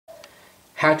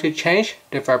how to change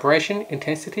the vibration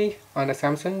intensity on the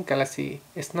Samsung Galaxy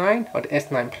S9 or the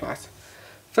S9 Plus.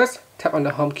 First, tap on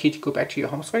the home key to go back to your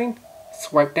home screen.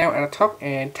 Swipe down at the top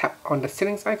and tap on the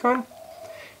settings icon.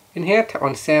 In here, tap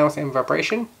on sounds and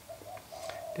vibration.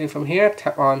 Then from here,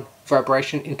 tap on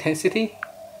vibration intensity.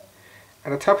 At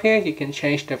the top here, you can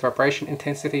change the vibration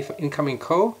intensity for incoming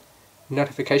call,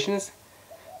 notifications,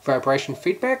 vibration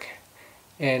feedback,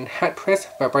 and hard press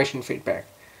vibration feedback.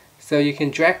 So you can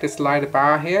drag the slider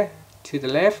bar here to the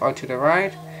left or to the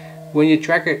right. When you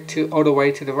drag it all the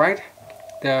way to the right,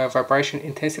 the vibration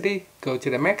intensity go to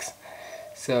the max.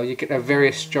 So you get a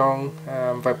very strong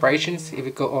vibrations if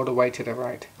you go all the way to the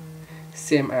right.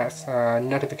 Same as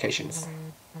notifications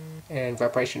and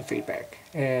vibration feedback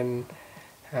and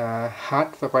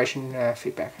hard vibration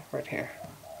feedback right here.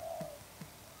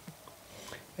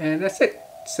 And that's it.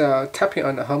 So tap here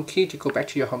on the home key to go back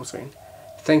to your home screen.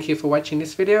 Thank you for watching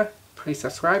this video. Please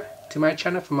subscribe to my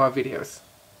channel for more videos.